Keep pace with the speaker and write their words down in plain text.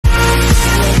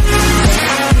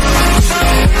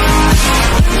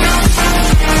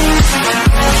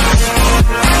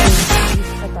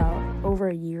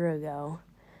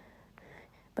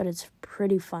but it's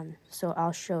pretty fun, so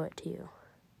I'll show it to you.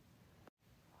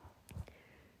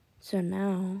 So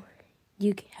now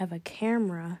you have a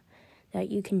camera that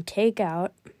you can take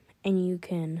out and you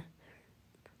can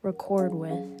record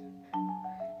with.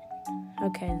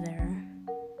 Okay, there.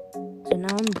 So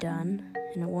now I'm done,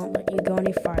 and it won't let you go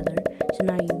any farther. So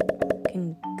now you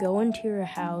can go into your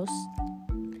house,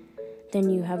 then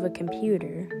you have a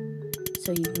computer,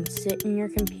 so you can sit in your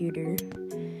computer,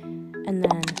 and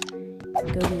then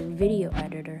go to your video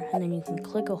editor, and then you can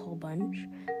click a whole bunch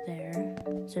there.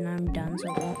 So now I'm done,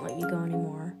 so it won't let you go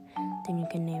anymore. Then you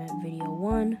can name it video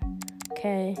 1.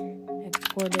 Okay,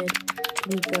 exported.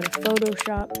 Then you go to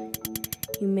Photoshop.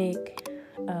 You make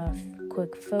a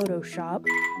quick Photoshop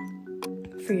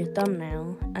for your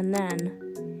thumbnail, and then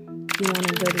you want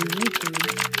to go to YouTube,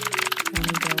 and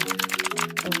you go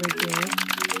over here,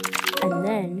 and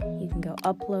then you can go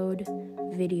upload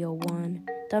video 1,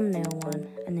 thumbnail 1,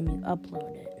 and then you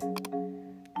upload it.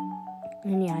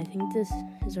 And yeah, I think this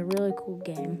is a really cool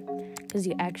game because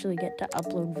you actually get to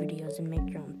upload videos and make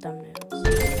your own thumbnails.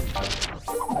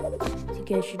 So you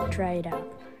guys should try it out.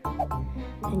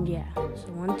 And yeah,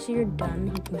 so once you're done,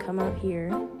 you can come out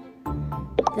here.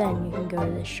 Then you can go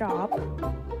to the shop,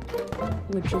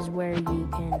 which is where you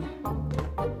can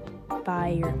buy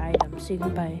your items. So you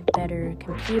can buy better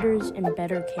computers and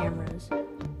better cameras.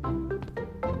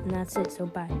 And that's it, so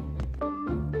bye.